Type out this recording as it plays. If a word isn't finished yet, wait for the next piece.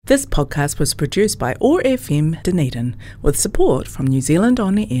This podcast was produced by OAR FM Dunedin with support from New Zealand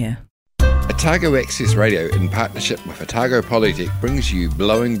On the Air. Otago Access Radio, in partnership with Otago Polytech, brings you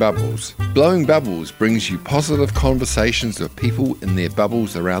Blowing Bubbles. Blowing Bubbles brings you positive conversations with people in their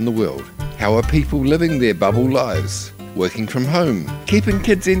bubbles around the world. How are people living their bubble lives? Working from home, keeping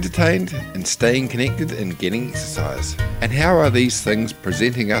kids entertained, and staying connected and getting exercise. And how are these things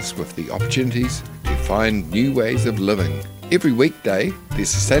presenting us with the opportunities to find new ways of living? Every weekday, the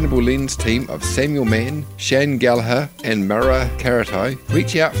Sustainable Lens team of Samuel Mann, Shane Gallagher and Mara Karatai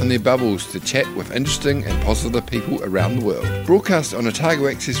reach out from their bubbles to chat with interesting and positive people around the world. Broadcast on Otago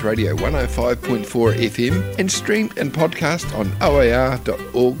Access Radio 105.4 FM and streamed and podcast on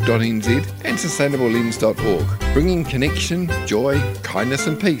oar.org.nz and sustainablelens.org, bringing connection, joy, kindness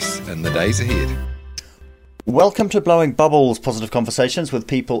and peace in the days ahead. Welcome to Blowing Bubbles, positive conversations with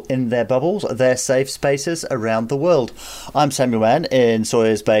people in their bubbles, their safe spaces around the world. I'm Samuel Mann in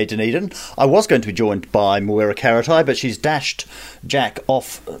Sawyers Bay, Dunedin. I was going to be joined by Moira Karatai, but she's dashed Jack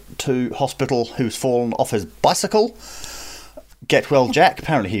off to hospital, who's fallen off his bicycle. Get well, Jack.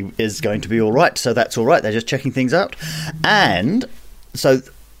 Apparently he is going to be all right, so that's all right. They're just checking things out. And so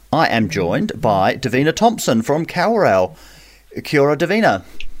I am joined by Davina Thompson from Kawerau. Kia ora, Davina.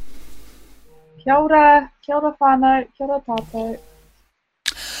 Kia ora whānau, kia ora tātou.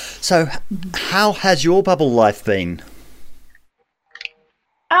 So, how has your bubble life been?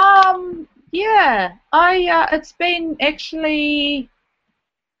 It's been actually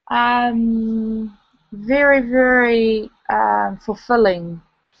very, very fulfilling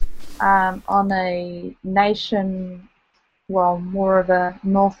on a more of a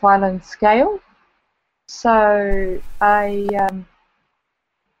North Island scale. So I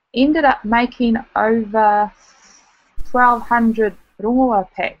ended up making over 1,200 rongoa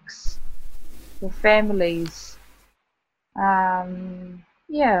packs for families.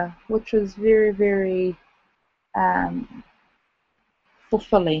 Which was very, very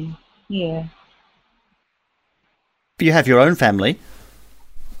fulfilling. Yeah. You have your own family?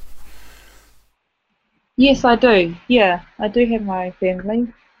 Yes, I do. Yeah, I do have my own family.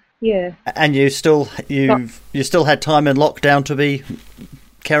 Yeah. And you still had time in lockdown to be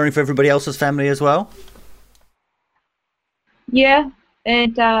caring for everybody else's family as well? Yeah,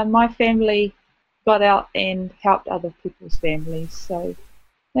 and my family got out and helped other people's families, so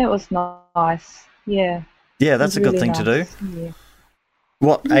that was nice. Yeah. Yeah, that's a good thing to do. Yeah.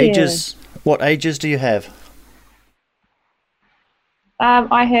 What ages do you have?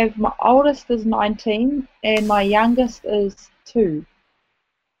 I have, my oldest is 19 and my youngest is 2.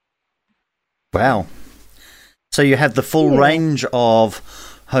 Wow. So you have the full range of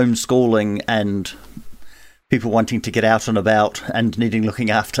homeschooling and people wanting to get out and about and needing looking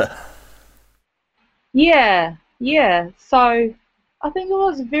after. Yeah. So I think it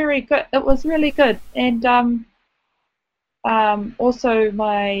was very good. It was really good. And also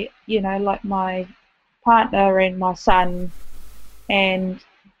my partner and my son and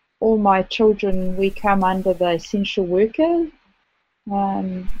all my children, we come under the essential worker.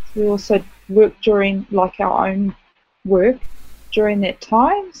 We also work during our own work during that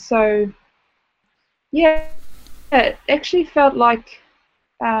time, so yeah, it actually felt like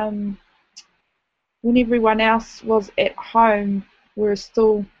when everyone else was at home, we were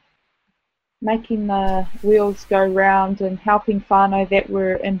still making the wheels go round and helping whānau that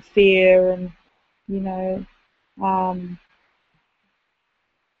were in fear, and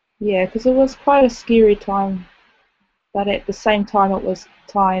because it was quite a scary time, but at the same time it was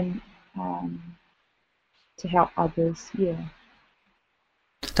time to help others. Yeah.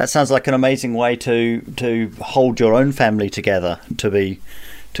 That sounds like an amazing way to hold your own family together, to be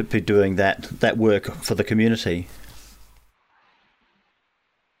doing that work for the community.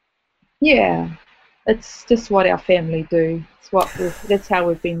 Yeah, it's just what our family do. That's how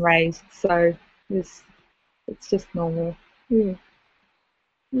we've been raised. So it's just normal. Yeah.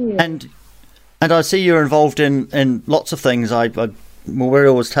 And I see you're involved in lots of things.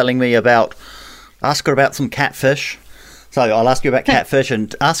 Moira was telling me ask her about some catfish. So I'll ask you about catfish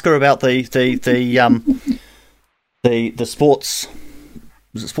and ask her about the sports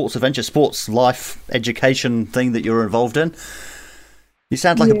adventure, sports life education thing that you're involved in. You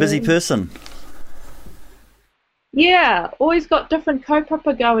sound like a busy person. Yeah, always got different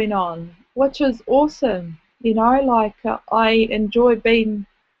kaupapa going on, which is awesome. I enjoy being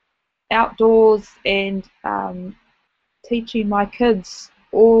outdoors and teaching my kids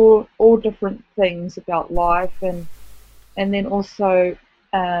all different things about life, and then also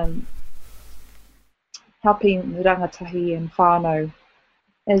helping rangatahi and whānau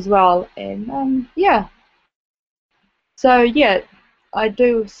as well. And so I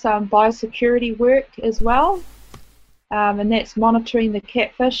do some biosecurity work as well, and that's monitoring the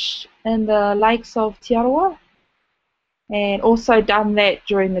catfish in the lakes of Te Arawa, and also done that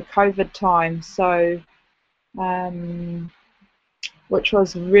during the COVID time, so which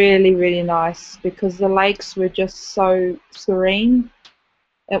was really, really nice because the lakes were just so serene.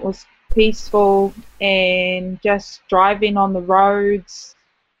 It was peaceful, and just driving on the roads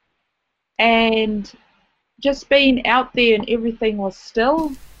and just being out there, and everything was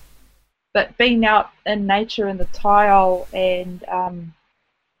still, but being out in nature in the tile, and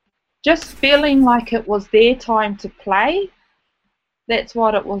just feeling like it was their time to play. That's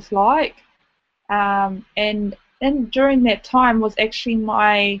what it was like. And during that time was actually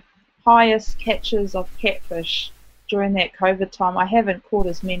my highest catches of catfish during that COVID time. I haven't caught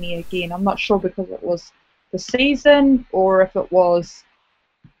as many again. I'm not sure because it was the season or if it was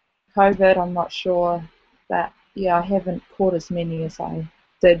COVID. I'm not sure. But yeah, I haven't caught as many as I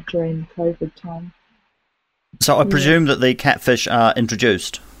did during COVID time. So I presume that the catfish are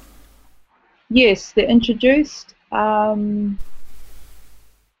introduced? Yes, they're introduced.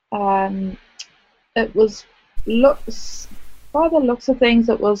 It was, by the looks of things,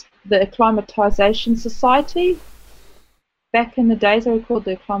 it was the Acclimatization Society. Back in the days, they were called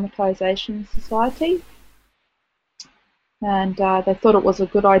the Acclimatization Society. And they thought it was a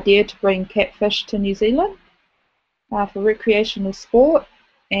good idea to bring catfish to New Zealand for recreational sport.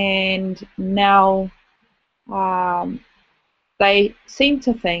 And now they seem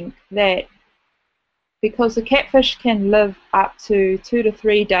to think that because the catfish can live up to 2 to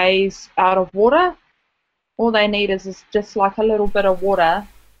 3 days out of water, all they need is just like a little bit of water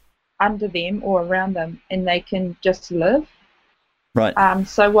under them or around them, and they can just live. Right.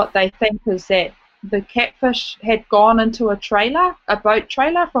 So what they think is that the catfish had gone into a boat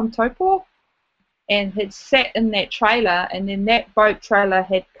trailer from Taupo, and had sat in that trailer, and then that boat trailer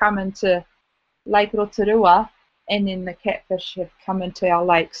had come into Lake Rotorua, and then the catfish have come into our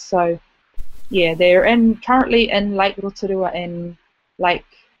lakes. So yeah, they're currently in Lake Rotorua and Lake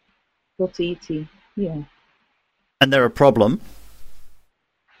Rotoiti. Yeah. And they're a problem?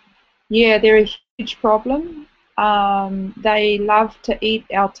 Yeah, they're a huge problem. They love to eat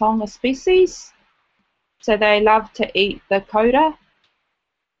our tonga species. So they love to eat the koura,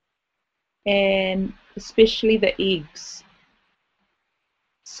 and especially the eggs.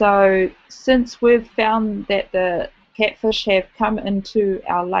 So since we've found that the catfish have come into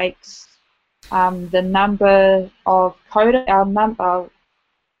our lakes, the number of koura,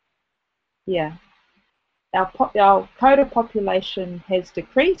 our koura population has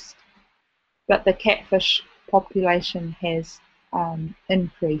decreased, but the catfish population has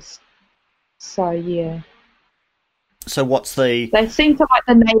increased. So yeah. So what's the... They seem to like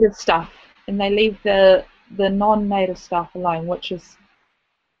the native stuff, and they leave the non-native stuff alone, which is...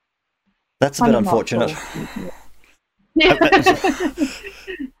 That's a bit unfortunate. Cool. Yeah.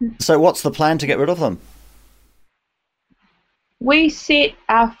 So what's the plan to get rid of them? We set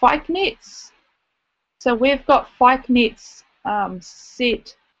our fyke nets. So we've got fyke nets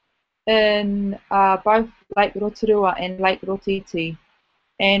set in both Lake Rotorua and Lake Rotoiti,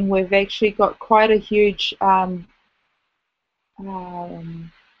 and we've actually got quite a huge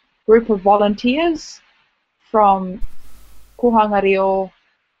group of volunteers from Kohanga Reo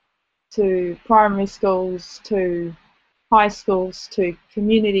to primary schools to high schools to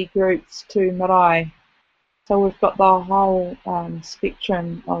community groups to marae. So we've got the whole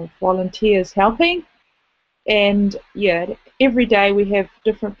spectrum of volunteers helping, and yeah, every day we have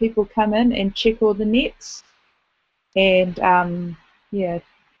different people come in and check all the nets, and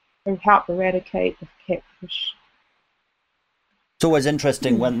help eradicate the catfish. It's always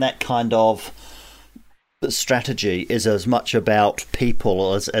interesting when that kind of strategy is as much about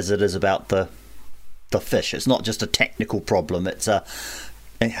people as it is about the fish. It's not just a technical problem, it's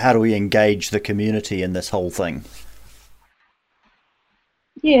how do we engage the community in this whole thing?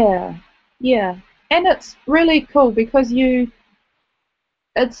 Yeah. And it's really cool because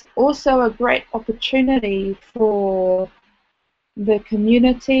it's also a great opportunity for the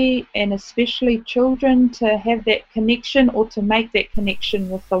community and especially children to have that connection or to make that connection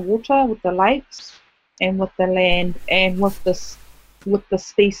with the water, with the lakes and with the land and with the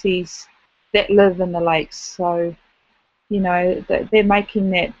species that live in the lakes. So, you know, they're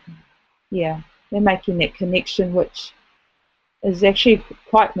making that connection, which is actually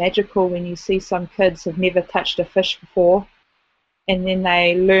quite magical when you see some kids have never touched a fish before, and then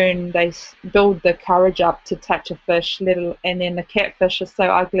they build the courage up to touch a fish, and then the catfish is so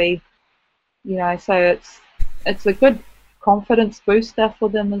ugly, you know, so it's a good confidence booster for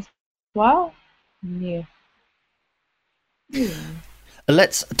them as well. Yeah.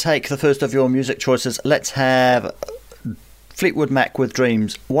 Let's take the first of your music choices. Let's have Fleetwood Mac with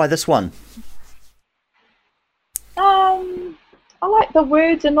Dreams. Why this one? I like the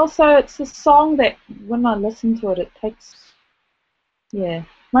words, and also it's a song that when I listen to it, it takes... Yeah,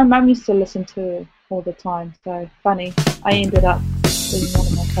 my mum used to listen to it all the time, so funny. I ended up being one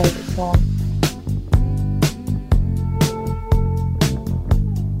of my favourite songs.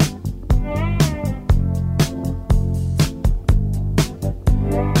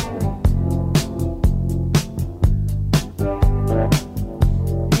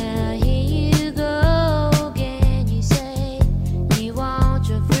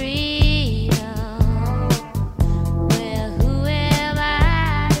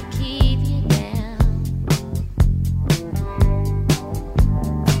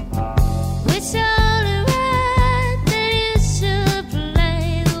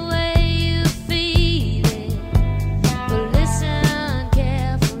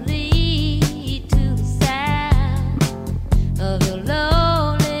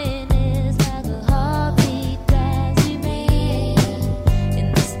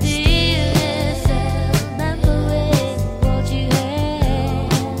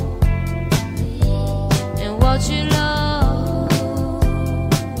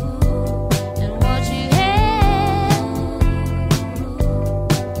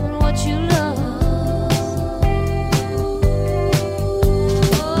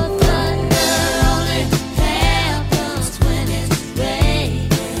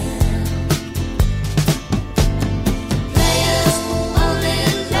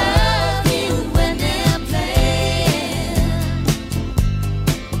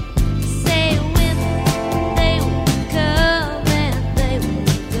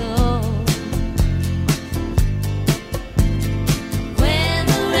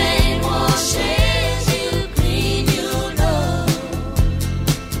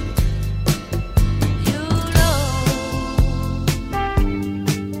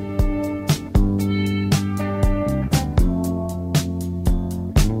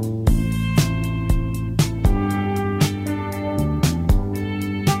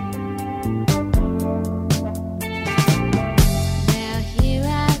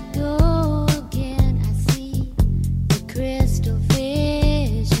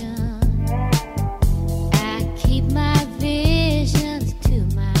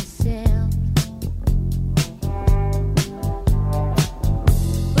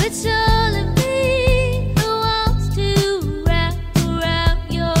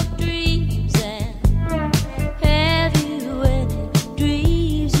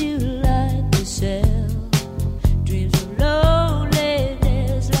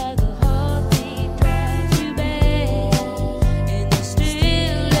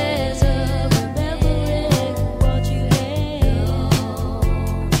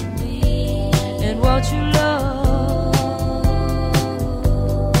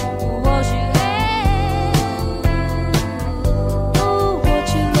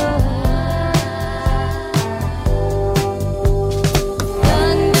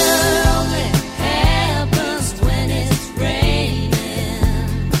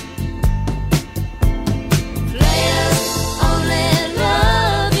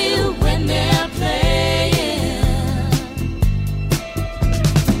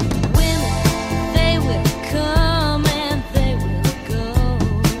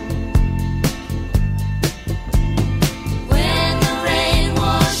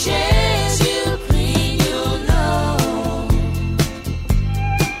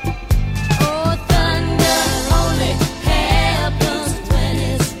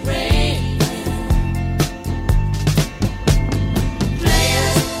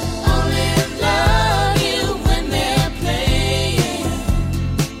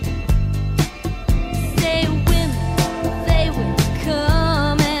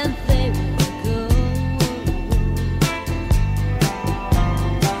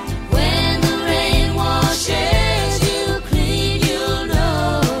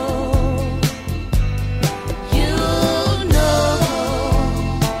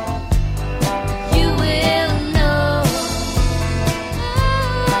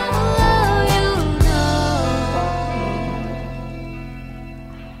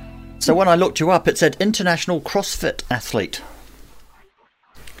 So when I looked you up, it said international CrossFit athlete.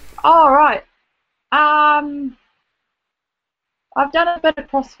 Oh, right. I've done a bit of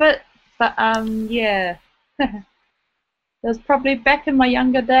CrossFit, but yeah. It was probably back in my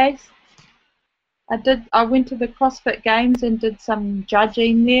younger days. I went to the CrossFit Games and did some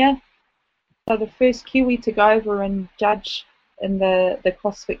judging there. So the first Kiwi to go over and judge in the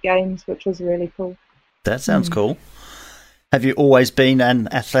CrossFit Games, which was really cool. That sounds cool. Have you always been an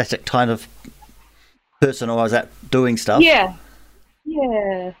athletic kind of person, or was that doing stuff? Yeah.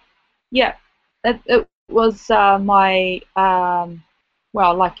 It was my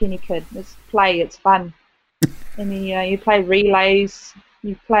well, like any kid, it's play, it's fun, and you play relays,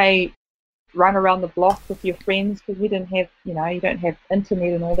 you run around the block with your friends, because we didn't have, you don't have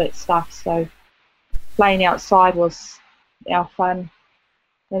internet and all that stuff, so playing outside was our fun,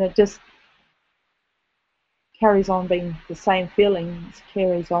 and it just carries on being the same feeling. It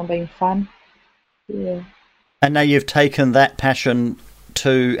carries on being fun. Yeah. And now you've taken that passion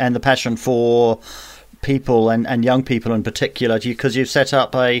and the passion for people and young people in particular, because you've set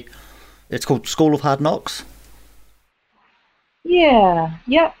up it's called School of Hard Knocks. Yeah.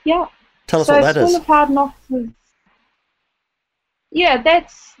 Tell us what that is. School of Hard Knocks is,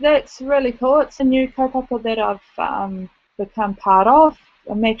 that's really cool. It's a new kaupapa that I've become part of.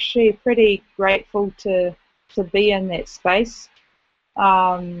 I'm actually pretty grateful to be in that space.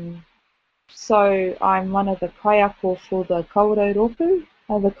 So I'm one of the kaiako for the Kauro Roku,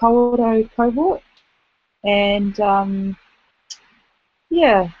 the Kauro cohort, and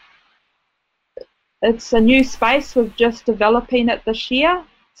it's a new space. We're just developing it this year.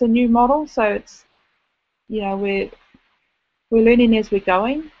 It's a new model, so it's we're learning as we're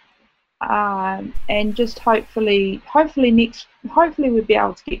going, and just hopefully we'll be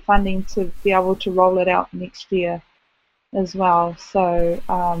able to get funding to be able to roll it out next year as well. So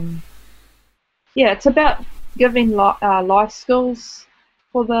it's about giving life skills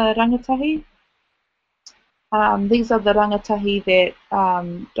for the rangatahi. These are the rangatahi that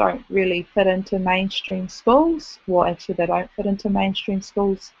don't really fit into mainstream schools. Well, actually, they don't fit into mainstream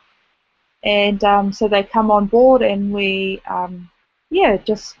schools. And so they come on board, and we,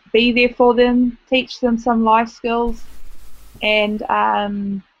 just be there for them, teach them some life skills. And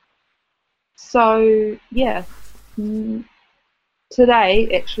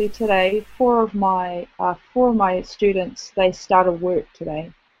today, four of my students, they started work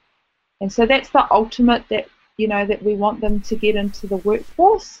today. And so that's the ultimate that we want them to get into the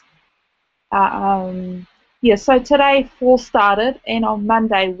workforce. So today 4 started, and on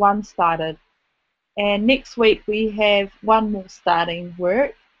Monday 1 started. And next week we have 1 more starting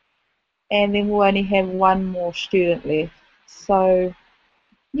work, and then we'll only have 1 more student left. So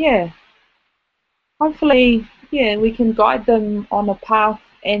hopefully we can guide them on a path,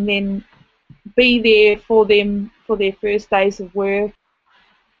 and then be there for them for their first days of work.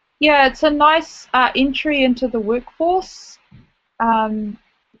 Yeah, it's a nice entry into the workforce.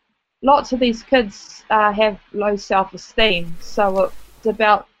 Lots of these kids have low self-esteem, so it's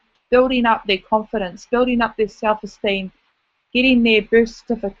about building up their confidence, building up their self-esteem, getting their birth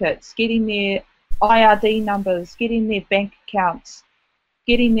certificates, getting their IRD numbers, getting their bank accounts,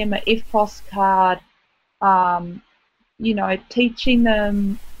 getting them an EFTPOS card, teaching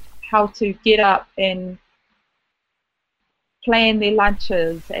them how to get up and plan their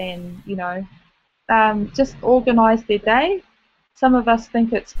lunches, and just organise their day. Some of us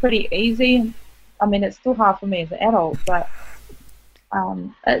think it's pretty easy. I mean, it's still hard for me as an adult, but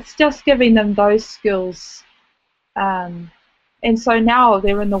it's just giving them those skills. And so now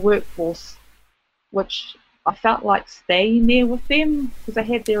they're in the workforce, which I felt like staying there with them, because I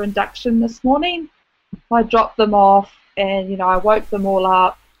had their induction this morning. I dropped them off, and I woke them all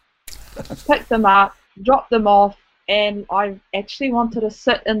up, picked them up, dropped them off, and I actually wanted to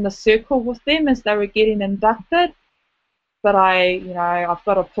sit in the circle with them as they were getting inducted, but I've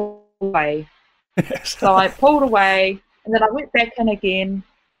got to pull away. So I pulled away, and then I went back in again,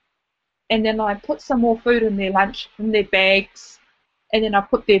 and then I put some more food in their lunch, in their bags, and then I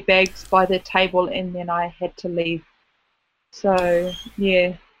put their bags by their table, and then I had to leave. So,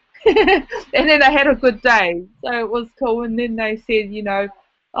 yeah. And then I had a good day, so it was cool. And then they said,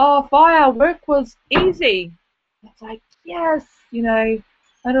 oh, Fire, work was easy. It's like, yes, I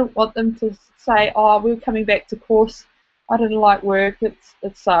don't want them to say, oh, we're coming back to course, I didn't like work, it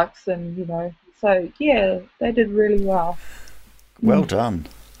sucks, and, so, yeah, they did really well. Well done.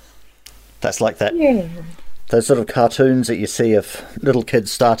 That's like that. Yeah. Those sort of cartoons that you see of little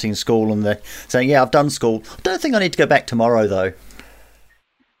kids starting school, and they're saying, yeah, I've done school. I don't think I need to go back tomorrow, though.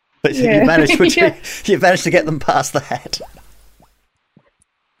 But yeah. you managed to get them past that.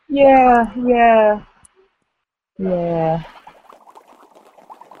 Yeah.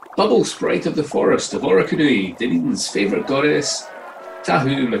 Bubble Sprite of the Forest of Orokonui, Dunedin's favourite goddess,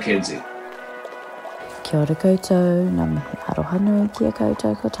 Tahu Mackenzie. Kia ora koutou, ngā mihi aroha nui kia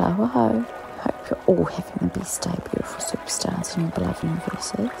koutou ko tāua hau. Hope you're all having the best day, beautiful superstars in your beloved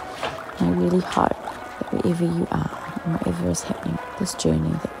universes. And I really hope that wherever you are and whatever is happening, this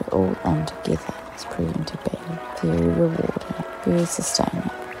journey that we're all on together It's proving to be very rewarding, very sustaining,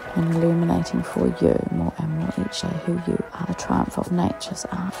 and illuminating for you more and more each day who you are. The triumph of nature's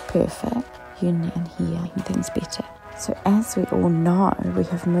art, perfect, union and here, making things better. So as we all know, we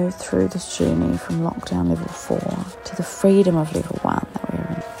have moved through this journey from lockdown level 4 to the freedom of level 1 that we're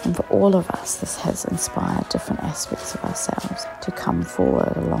in. And for all of us, this has inspired different aspects of ourselves to come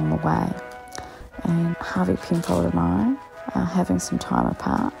forward along the way. And Harvey Penfold and I are having some time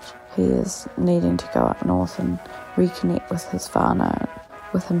apart. He is needing to go up north and reconnect with his whānau,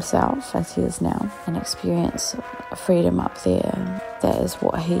 with himself as he is now, and experience freedom up there. That is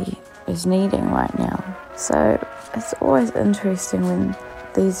what he is needing right now. So it's always interesting when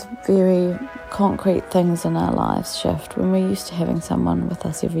these very concrete things in our lives shift. When we're used to having someone with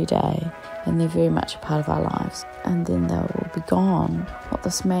us every day and they're very much a part of our lives, and then they will be gone, what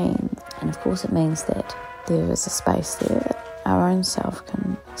this means. And of course it means that there is a space there that our own self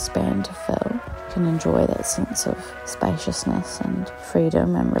can expand to fill, can enjoy that sense of spaciousness and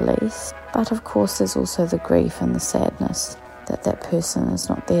freedom and release. But of course there's also the grief and the sadness that that person is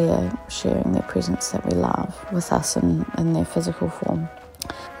not there sharing their presence that we love with us in their physical form.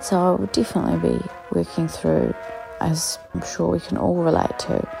 So I will definitely be working through, as I'm sure we can all relate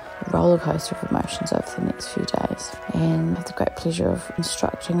to, a roller coaster of emotions over the next few days. And I have the great pleasure of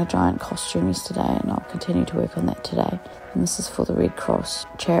instructing a giant costume yesterday, and I'll continue to work on that today. And this is for the Red Cross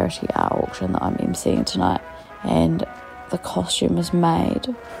charity art auction that I'm emceeing tonight. And the costume is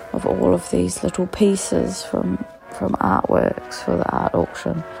made of all of these little pieces from artworks for the art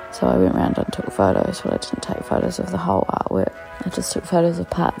auction. So I went around and took photos, but I didn't take photos of the whole artwork. I just took photos of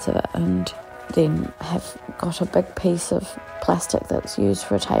parts of it, and then have got a big piece of plastic that's used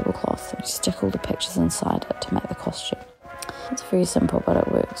for a tablecloth and stick all the pictures inside it to make the costume. It's very simple, but it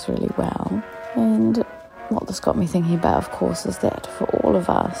works really well. And what this got me thinking about, of course, is that for all of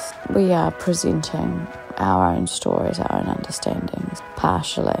us, we are presenting our own stories, our own understandings,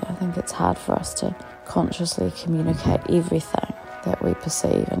 partially. I think it's hard for us to consciously communicate everything that we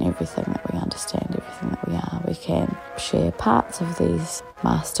perceive and everything that we understand, everything that we are. We can share parts of these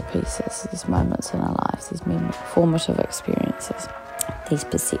masterpieces, these moments in our lives, these formative experiences, these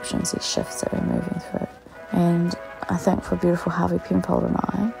perceptions, these shifts that we're moving through. And I think for beautiful Harvey Penfold and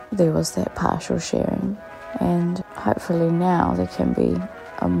I, there was that partial sharing, and hopefully now there can be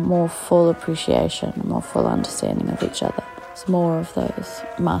a more full appreciation, a more full understanding of each other as more of those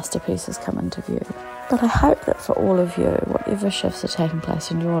masterpieces come into view. But I hope that for all of you, whatever shifts are taking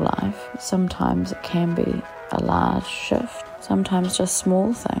place in your life, sometimes it can be a large shift, sometimes just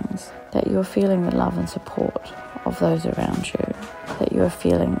small things, that you're feeling the love and support of those around you, that you're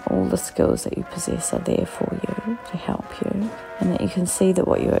feeling all the skills that you possess are there for you to help you, and that you can see that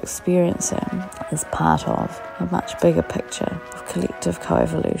what you're experiencing is part of a much bigger picture of collective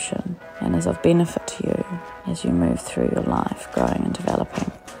coevolution and is of benefit to you as you move through your life, growing and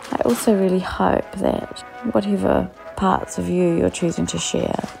developing. I also really hope that whatever parts of you're choosing to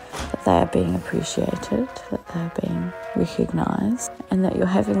share, that they are being appreciated, that they are being recognised, and that you're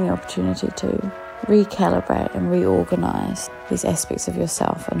having the opportunity to recalibrate and reorganise these aspects of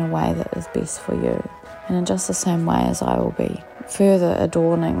yourself in a way that is best for you. And in just the same way as I will be further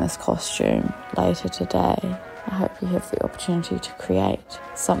adorning this costume later today, I hope you have the opportunity to create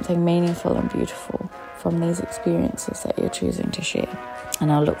something meaningful and beautiful from these experiences that you're choosing to share.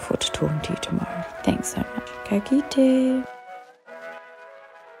 And I'll look forward to talking to you tomorrow. Thanks so much. Ka kite.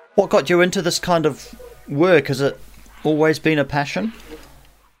 What got you into this kind of work? Has it always been a passion?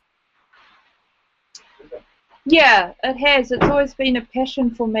 Yeah, it has. It's always been a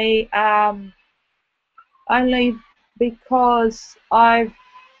passion for me, only because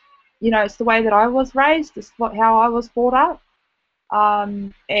it's the way that I was raised, it's how I was brought up,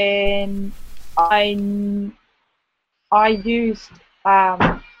 and I used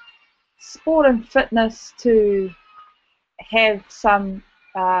sport and fitness to have some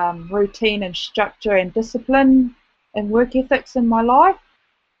routine and structure and discipline and work ethics in my life.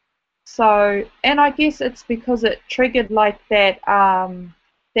 So, and I guess it's because it triggered like that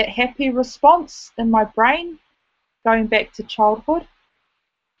happy response in my brain going back to childhood.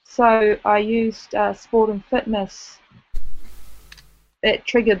 So I used sport and fitness. It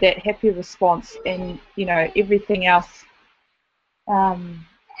triggered that happy response, and everything else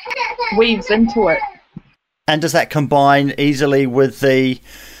weaves into it. And does that combine easily with the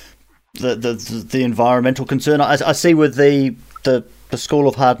environmental concern? I see with the School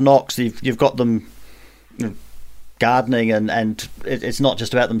of Hard Knocks, you've got them gardening, and it's not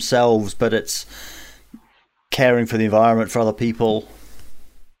just about themselves, but it's caring for the environment, for other people.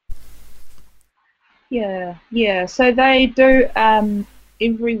 Yeah. So they do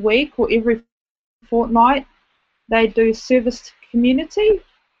every week or every fortnight, they do service to community.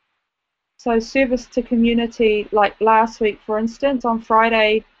 So service to community, like last week, for instance, on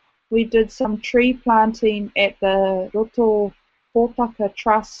Friday, we did some tree planting at the Roto Hōtaka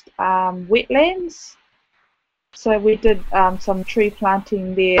Trust wetlands. So we did some tree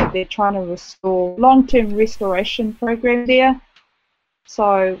planting there. They're trying to restore, long-term restoration program there.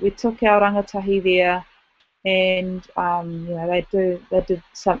 So we took our rangatahi there, and they did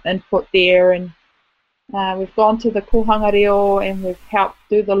some input there, and we've gone to the kohanga reo and we've helped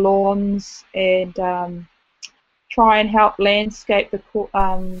do the lawns and try and help landscape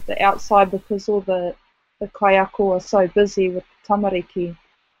the outside, because all the kaiako are so busy with tamariki.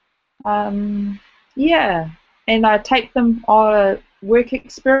 And I take them on a work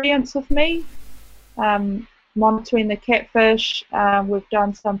experience with me, monitoring the catfish. We've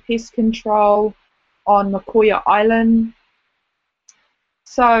done some pest control on Makoia Island.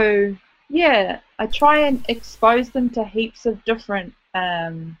 So yeah, I try and expose them to heaps of different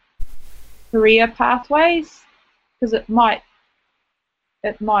career pathways, because it might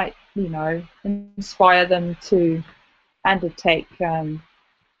inspire them to undertake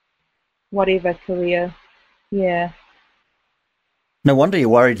whatever career. Yeah. No wonder you're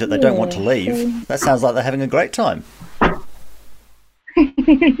worried that they don't want to leave. That sounds like they're having a great time.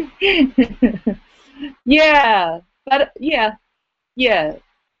 Yeah, but yeah.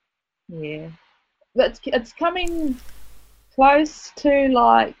 It's coming close to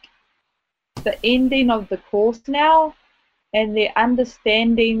like the ending of the course now, and they're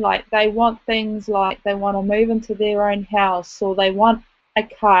understanding, like they want things like they want to move into their own house, or they want a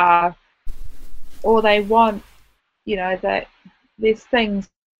car, or they want, that there's things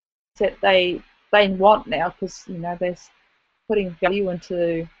that they want now, because they're putting value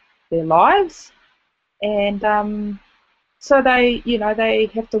into their lives, and so they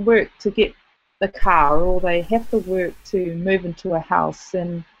have to work to get the car, or they have to work to move into a house,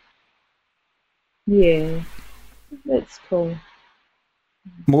 and yeah, that's cool.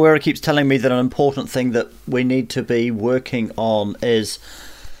 Moira keeps telling me that an important thing that we need to be working on is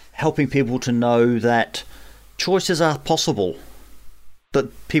helping people to know that choices are possible,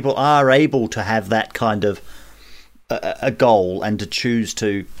 that people are able to have that kind of a goal and to choose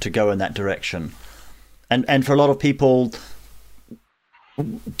to go in that direction. And for a lot of people,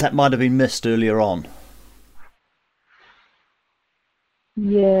 that might have been missed earlier on.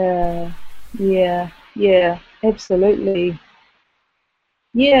 Yeah, absolutely.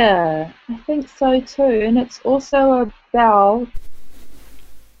 Yeah, I think so too. And it's also about,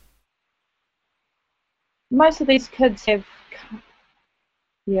 most of these kids have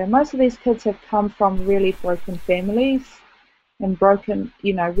come from really broken families and broken,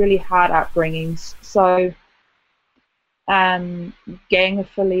 really hard upbringings. So gang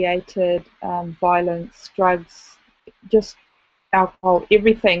affiliated, violence, drugs, just alcohol,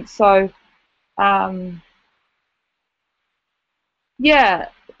 everything. So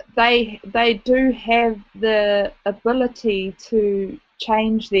they do have the ability to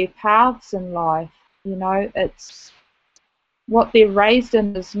change their paths in life. It's what they're raised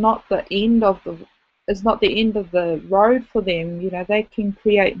in is not the end of the road for them. They can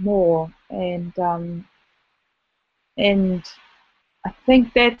create more, and I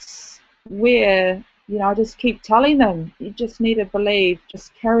think that's where, I just keep telling them, you just need to believe,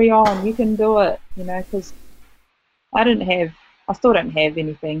 just carry on, you can do it, because I still don't have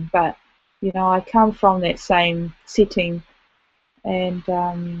anything, but, I come from that same setting, and,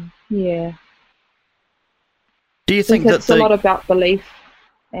 yeah. Do you think it's a lot about belief?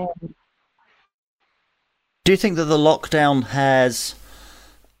 And do you think that the lockdown has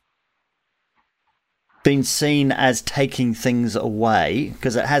been seen as taking things away,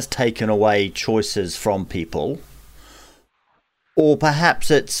 because it has taken away choices from people, or perhaps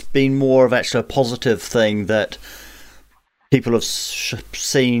it's been more of actually a positive thing, that people have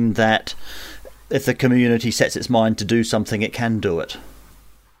seen that if the community sets its mind to do something, it can do it?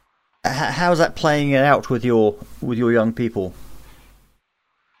 How's that playing it out with your young people?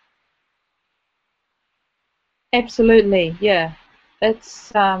 Absolutely, yeah. It's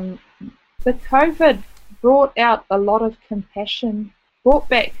the COVID brought out a lot of compassion, brought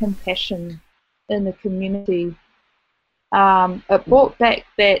back compassion in the community. It brought back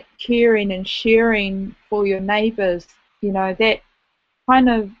that caring and sharing for your neighbours. That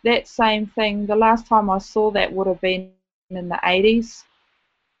same thing. The last time I saw that would have been in the 80s.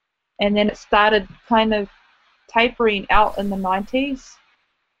 And then it started kind of tapering out in the 90s.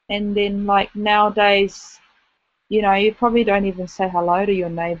 And then, like, nowadays, you probably don't even say hello to your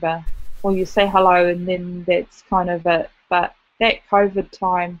neighbour, or you say hello and then that's kind of it. But that COVID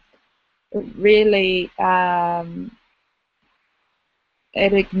time, it really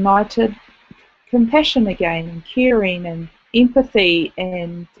it ignited compassion again, and caring, and empathy,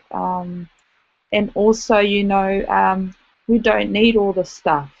 and also, we don't need all this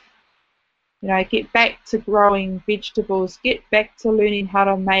stuff. Get back to growing vegetables, get back to learning how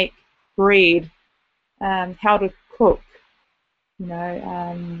to make bread, how to cook,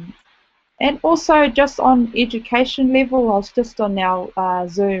 and also just on education level. I was just on our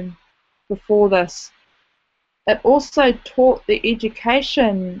Zoom before this. It also taught the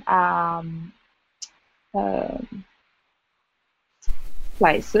education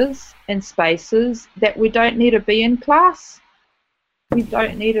places and spaces that we don't need to be in class. We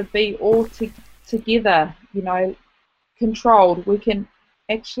don't need to be all together, controlled. We can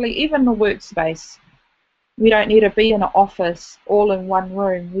actually, even the workspace, we don't need to be in an office all in one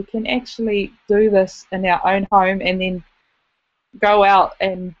room. We can actually do this in our own home and then go out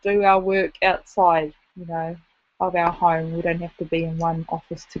and do our work outside, of our home. We don't have to be in one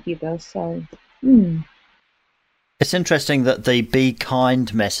office together. So, It's interesting that the Be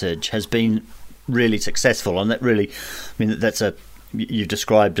Kind message has been really successful, and that really, you've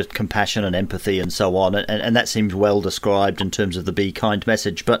described it, compassion and empathy and so on, and that seems well described in terms of the Be Kind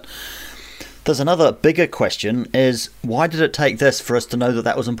message. But there's another bigger question: is why did it take this for us to know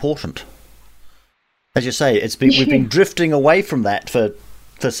that was important? As you say, we've been drifting away from that for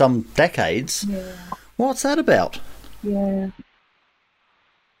some decades. Yeah. What's that about? Yeah.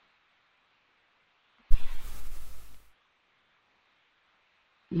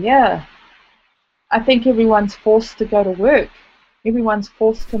 Yeah. I think everyone's forced to go to work. Everyone's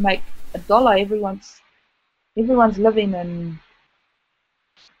forced to make $1. Everyone's living in,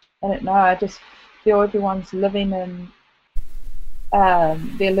 I don't know, I just feel everyone's living in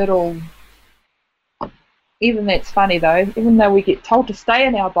their little, even that's funny though, even though we get told to stay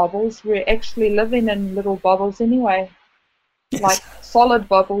in our bubbles, we're actually living in little bubbles anyway. Yes. Like solid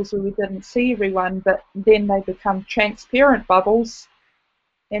bubbles where we didn't see everyone, but then they become transparent bubbles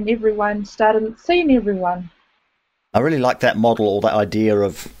and everyone started seeing everyone. I really like that model, or that idea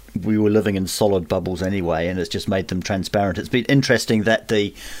of we were living in solid bubbles anyway, and it's just made them transparent. It's been interesting that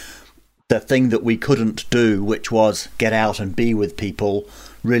the thing that we couldn't do, which was get out and be with people,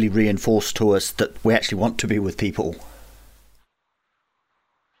 really reinforced to us that we actually want to be with people.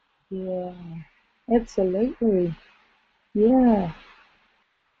 Yeah, absolutely. Yeah.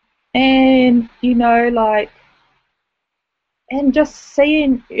 And, and just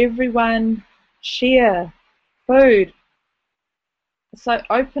seeing everyone share food so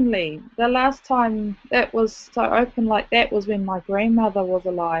openly. The last time that was so open like that was when my grandmother was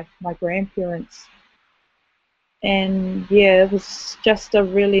alive, my grandparents. And yeah, it was just a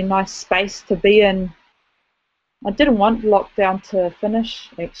really nice space to be in. I didn't want lockdown to finish,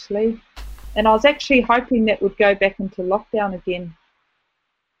 actually. And I was actually hoping that would go back into lockdown again.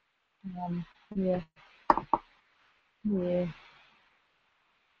 Yeah.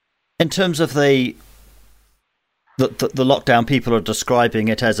 In terms of the lockdown, people are describing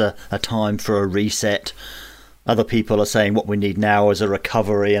it as a time for a reset. Other people are saying what we need now is a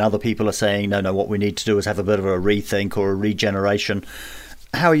recovery, and other people are saying, no, what we need to do is have a bit of a rethink or a regeneration.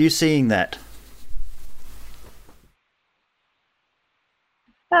 How are you seeing that?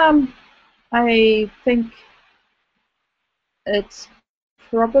 I think it's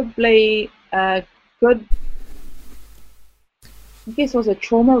probably a good, I guess it was a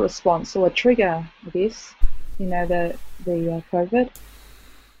trauma response or a trigger, I guess, the COVID.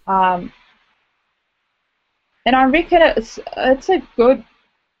 And I reckon it's a good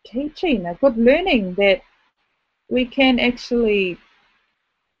teaching, a good learning that we can actually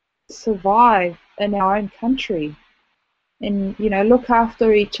survive in our own country and, look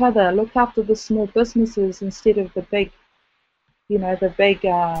after each other, look after the small businesses instead of the big,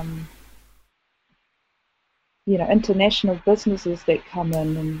 international businesses that come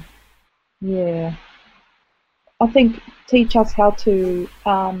in. And yeah, I think teach us how to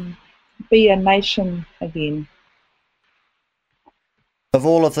be a nation again. Of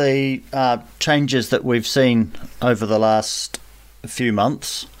all of the changes that we've seen over the last few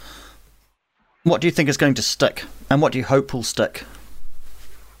months, what do you think is going to stick, and what do you hope will stick?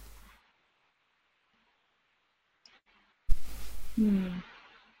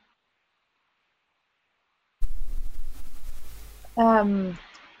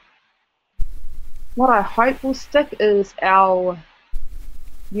 What I hope will stick is our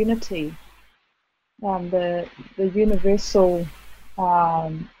unity, the universal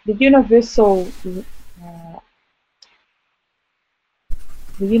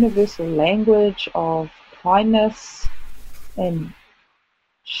language of kindness and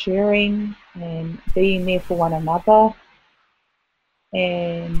sharing and being there for one another.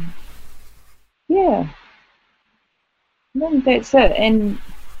 And yeah, I think that's it. And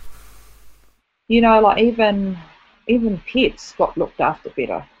like even pets got looked after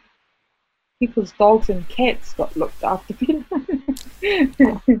better. People's dogs and cats got looked after better.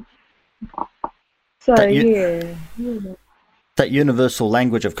 So yeah. That universal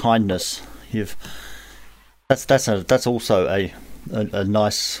language of kindness. That's also a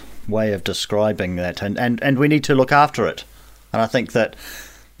nice way of describing that, and we need to look after it. And I think that,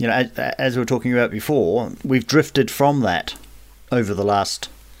 as we were talking about before, we've drifted from that over the last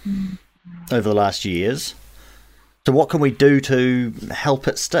years. So what can we do to help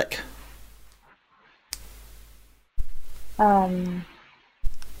it stick?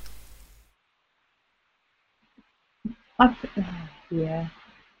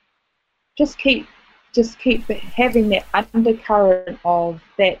 Just keep having that undercurrent of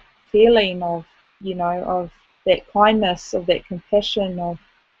that feeling of of that kindness, of that compassion, of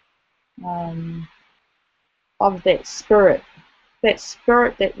that spirit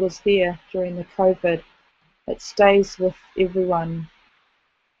that was there during the COVID. It stays with everyone,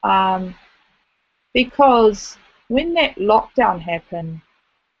 because when that lockdown happened,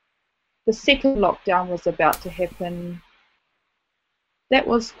 the second lockdown was about to happen. That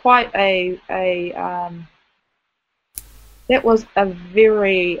was quite a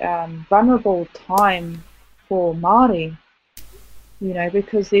very vulnerable time for Māori,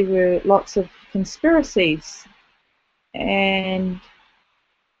 because there were lots of conspiracies, and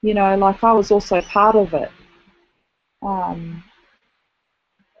like I was also part of it.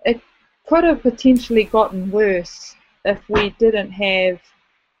 It could have potentially gotten worse if we didn't have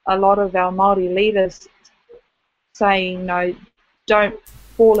a lot of our Māori leaders saying, no, don't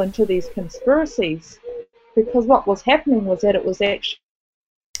fall into these conspiracies, because what was happening was that it was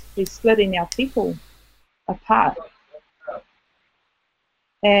actually splitting our people apart,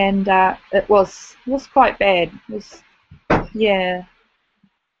 and it was quite bad.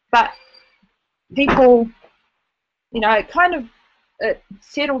 But people, it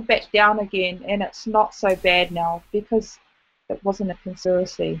settled back down again, and it's not so bad now because it wasn't a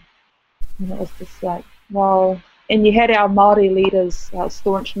conspiracy. And it was just like, well, and you had our Māori leaders, our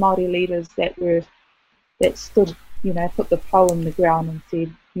staunch Māori leaders that stood, put the pole in the ground and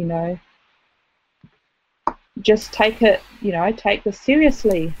said, just take this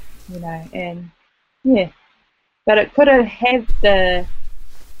seriously, and yeah. But it could have had the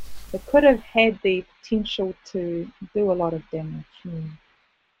potential to do a lot of damage. Yeah.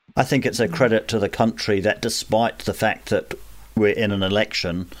 I think it's a credit to the country that despite the fact that we're in an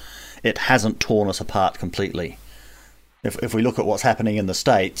election, it hasn't torn us apart completely. If we look at what's happening in the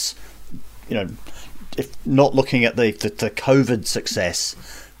States, if not looking at the COVID success,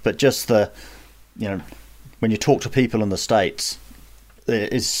 but just when you talk to people in the States,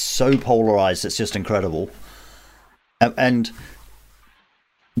 it is so polarised, it's just incredible. And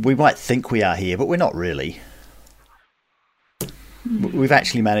we might think we are here, but we're not really. We've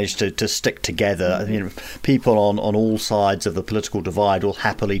actually managed to stick together. People on all sides of the political divide will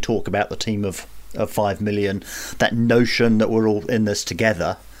happily talk about the team of 5 million. That notion that we're all in this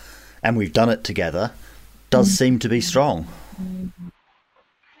together, and we've done it together, does seem to be strong.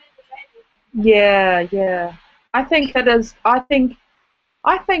 Yeah. I think it is. I think.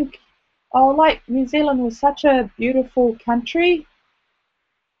 Like New Zealand was such a beautiful country,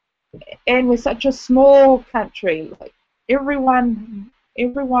 and we're such a small country. Like everyone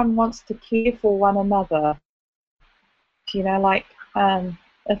wants to care for one another.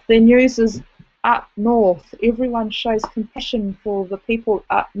 If the news is up north, everyone shows compassion for the people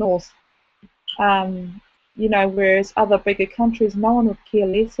up north. Whereas other bigger countries, no one would care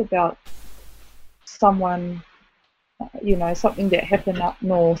less about someone, something that happened up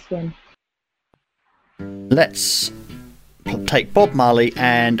north. And let's take Bob Marley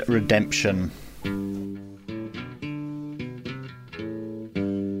and Redemption.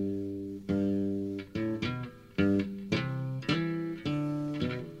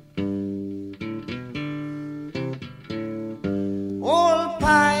 Old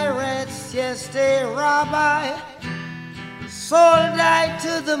pirates, yes, they rob I, sold I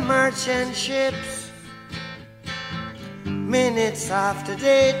to the merchant ships. Minutes after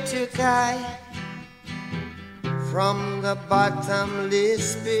they took I from the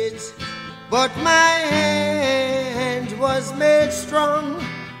bottomless pit, but my hand was made strong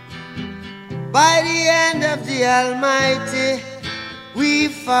by the hand of the Almighty. We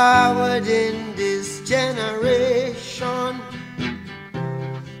forward in this generation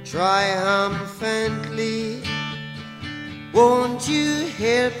triumphantly won't you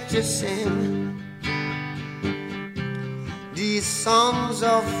help to sing these songs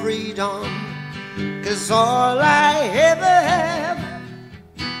of freedom? 'Cause all I ever have,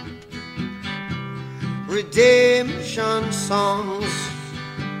 redemption songs,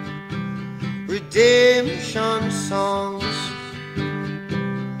 redemption songs.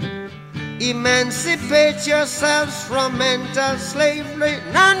 Emancipate yourselves from mental slavery.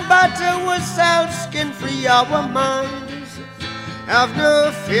 None but ourselves can free our minds. Have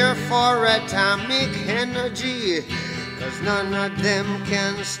no fear for atomic energy, 'cause none of them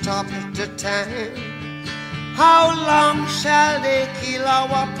can stop the time. How long shall they kill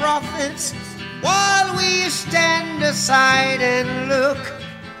our prophets while we stand aside and look?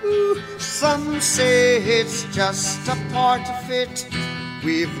 Ooh, some say it's just a part of it.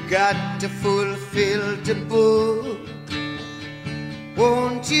 We've got to fulfill the book.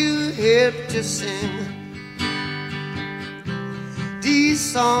 Won't you help to sing these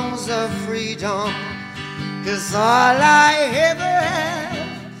songs of freedom? 'Cause all I ever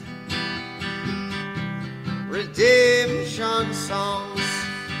have, redemption songs,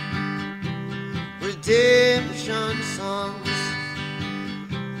 redemption songs,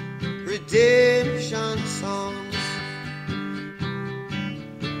 redemption songs.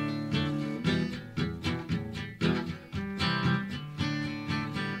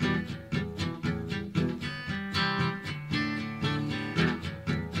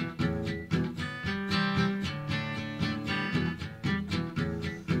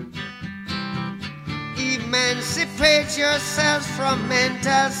 Emancipate yourselves from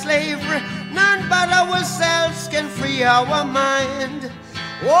mental slavery. None but ourselves can free our mind.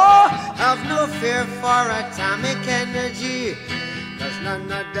 Oh, have no fear for atomic energy, 'cause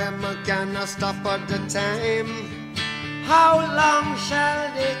none of them can stop at the time. How long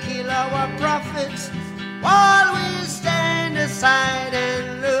shall they kill our prophets while we stand aside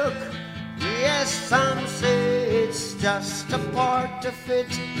and look? Yes, some say it's just a part of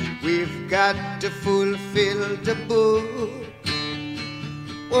it. We've got to fulfill the book.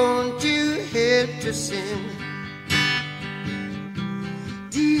 Won't you help to sing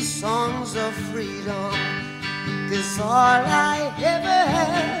these songs of freedom? 'Cause all I ever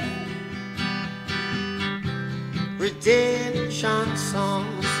have, redemption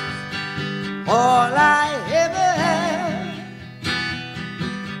songs. All I ever have,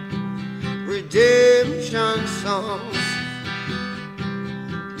 redemption songs.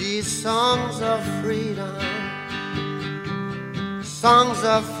 These songs of freedom, songs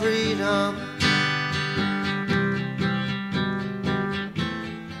of freedom.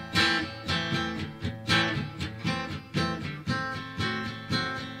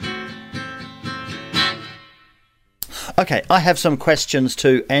 Okay, I have some questions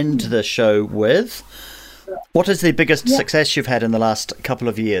to end the show with. What is the biggest success you've had in the last couple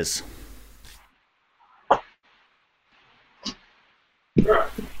of years?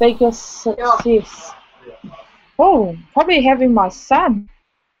 Biggest success? Oh, probably having my son,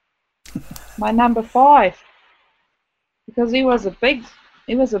 my number 5, because he was a big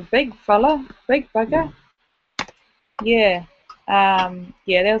fella, big bugger. Yeah,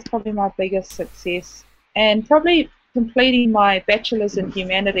 that was probably my biggest success, and probably completing my bachelor's in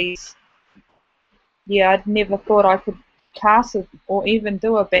humanities. Yeah, I'd never thought I could pass it or even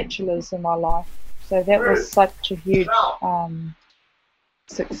do a bachelor's in my life, so that was such a huge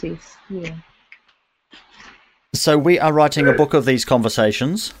success. Yeah. So we are writing a book of these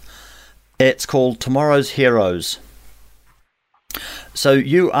conversations. It's called Tomorrow's Heroes. So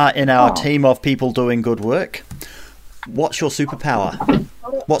you are in our team of people doing good work. What's your superpower?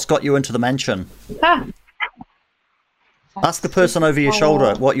 What's got you into the mansion? Ask the person over your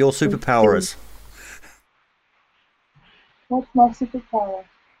shoulder what your superpower is. What's my superpower?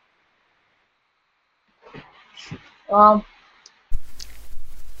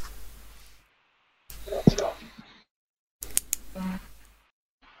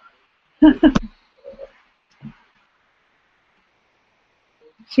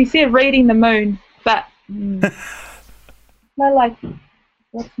 She said reading the moon, but I like,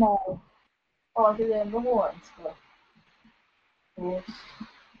 what's my, det är en vårdskull.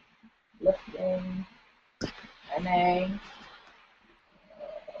 Lifting, running,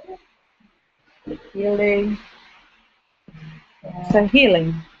 healing. So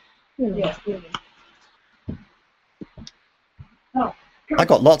healing. Yes, healing. Oh. I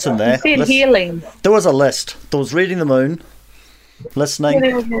got lots in there. You said healing. There was a list. There was reading the moon,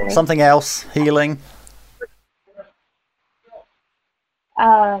 listening, something else, healing.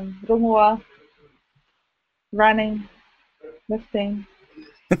 Runga, running, lifting.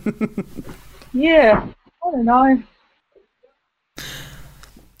 Yeah, I don't know.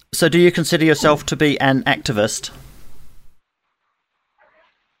 So do you consider yourself to be an activist?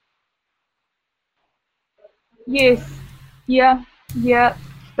 Yes, yeah.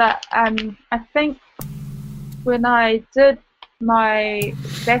 But I think when I did my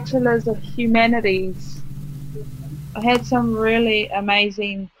Bachelor's of Humanities, I had some really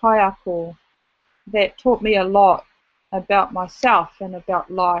amazing kaiako that taught me a lot about myself and about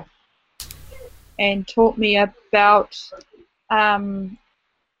life, and taught me about,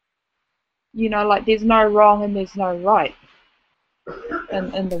 like there's no wrong and there's no right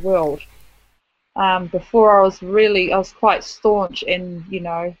in the world. Before I was quite staunch in,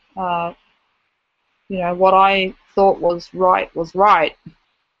 what I thought was right.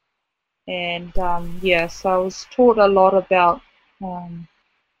 And so I was taught a lot about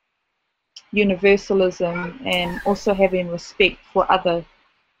universalism, and also having respect for other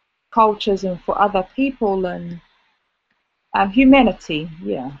cultures and for other people, and humanity.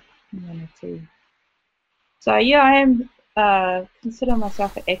 So yeah, I am consider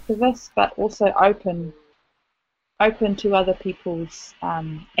myself an activist, but also open to other people's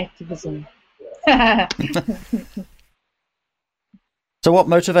activism. So what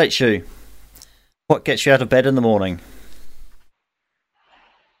motivates you? What gets you out of bed in the morning?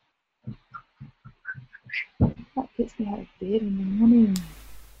 What gets me out of bed in the morning?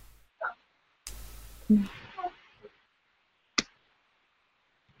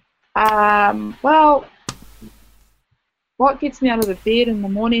 Well, what gets me out of the bed in the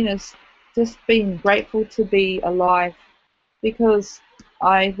morning is just being grateful to be alive, because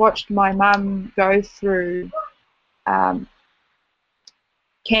I watched my mum go through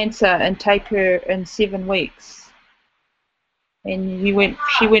cancer and take her in 7 weeks, and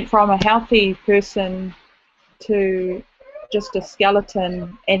she went from a healthy person to just a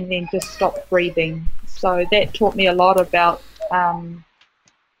skeleton, and then just stopped breathing. So that taught me a lot about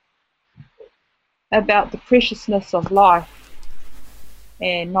the preciousness of life,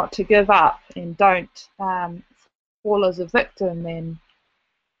 and not to give up, and don't fall as a victim, and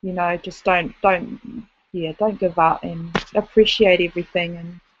just don't give up, and appreciate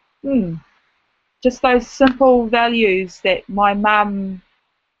everything, and just those simple values that my mum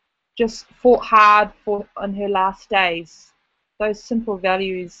just fought hard for in her last days. Those simple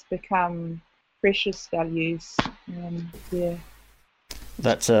values become precious values, and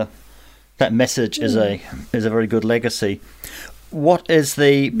that message is a very good legacy. What is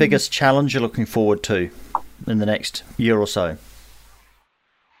the biggest challenge you're looking forward to in the next year or so?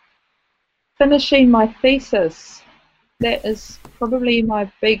 Finishing my thesis. That is probably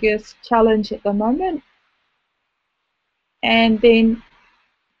my biggest challenge at the moment. And then,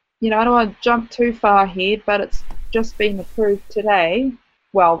 I don't want to jump too far ahead, but it's just been approved today.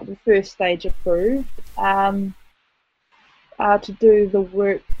 Well, the first stage approved, to do the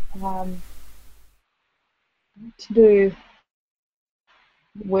work,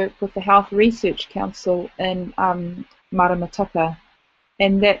 with the Health Research Council in Maramataka,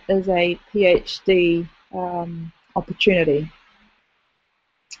 and that is a PhD opportunity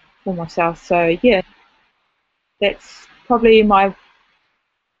for myself. So yeah, that's probably my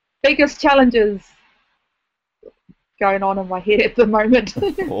biggest challenges going on in my head at the moment.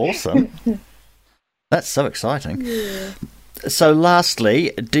 Awesome. That's so exciting. Yeah. So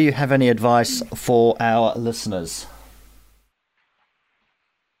lastly, do you have any advice for our listeners?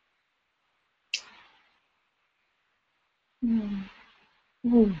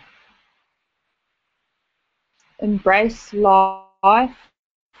 Embrace life,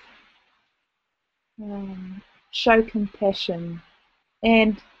 show compassion,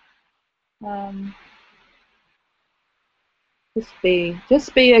 and just be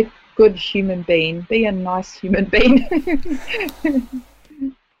a good human being. Be a nice human being.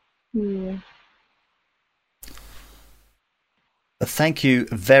 Yeah. Thank you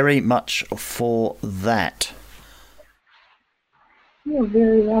very much for that. You're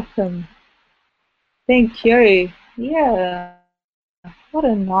very welcome. Thank you. Yeah. What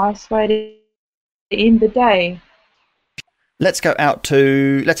a nice way to end the day. Let's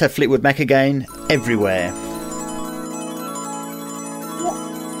have Fleetwood Mac again, Everywhere.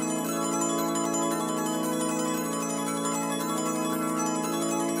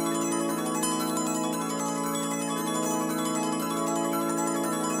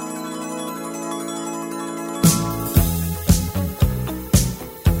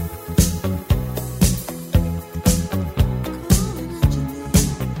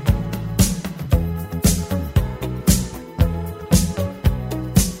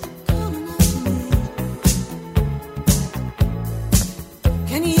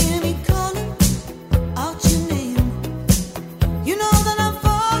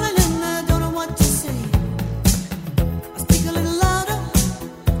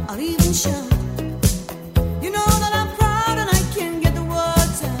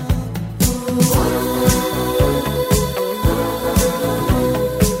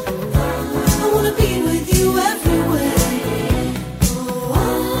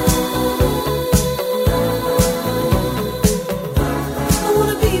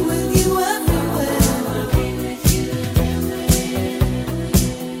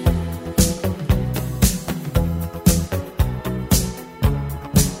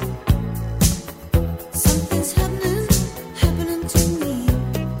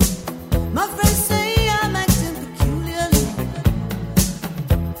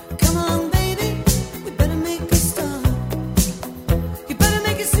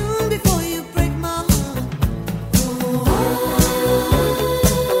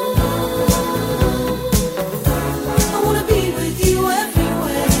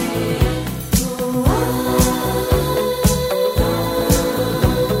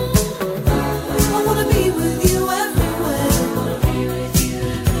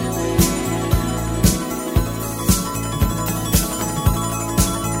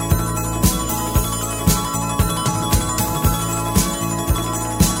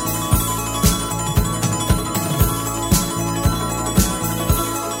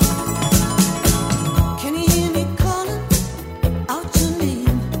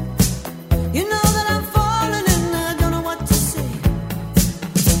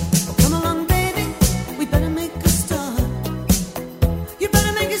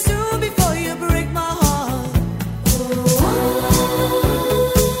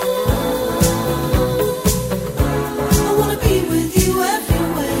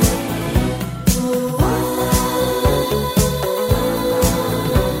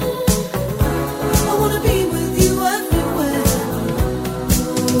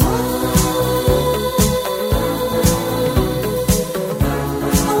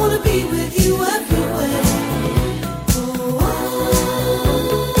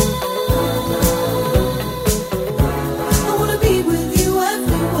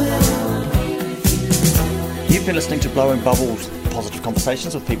 You've been listening to Blowing Bubbles, positive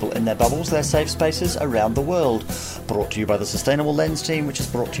conversations with people in their bubbles, their safe spaces around the world. Brought to you by the Sustainable Lens team, which is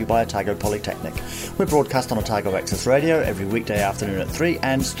brought to you by Otago Polytechnic. We're broadcast on Otago Access Radio every weekday afternoon at 3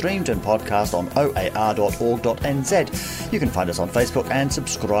 and streamed and podcast on oar.org.nz. You can find us on Facebook and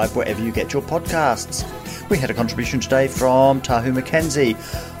subscribe wherever you get your podcasts. We had a contribution today from Tahu Mackenzie.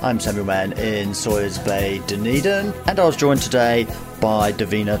 I'm Samuel Mann in Sawyers Bay, Dunedin, and I was joined today by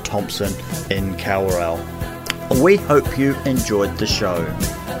Davina Thompson in Kawerau. We hope you enjoyed the show.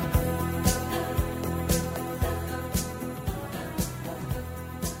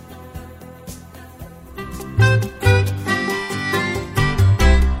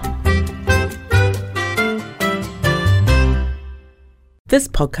 This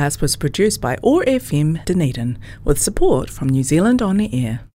podcast was produced by OAR FM Dunedin with support from New Zealand On the Air.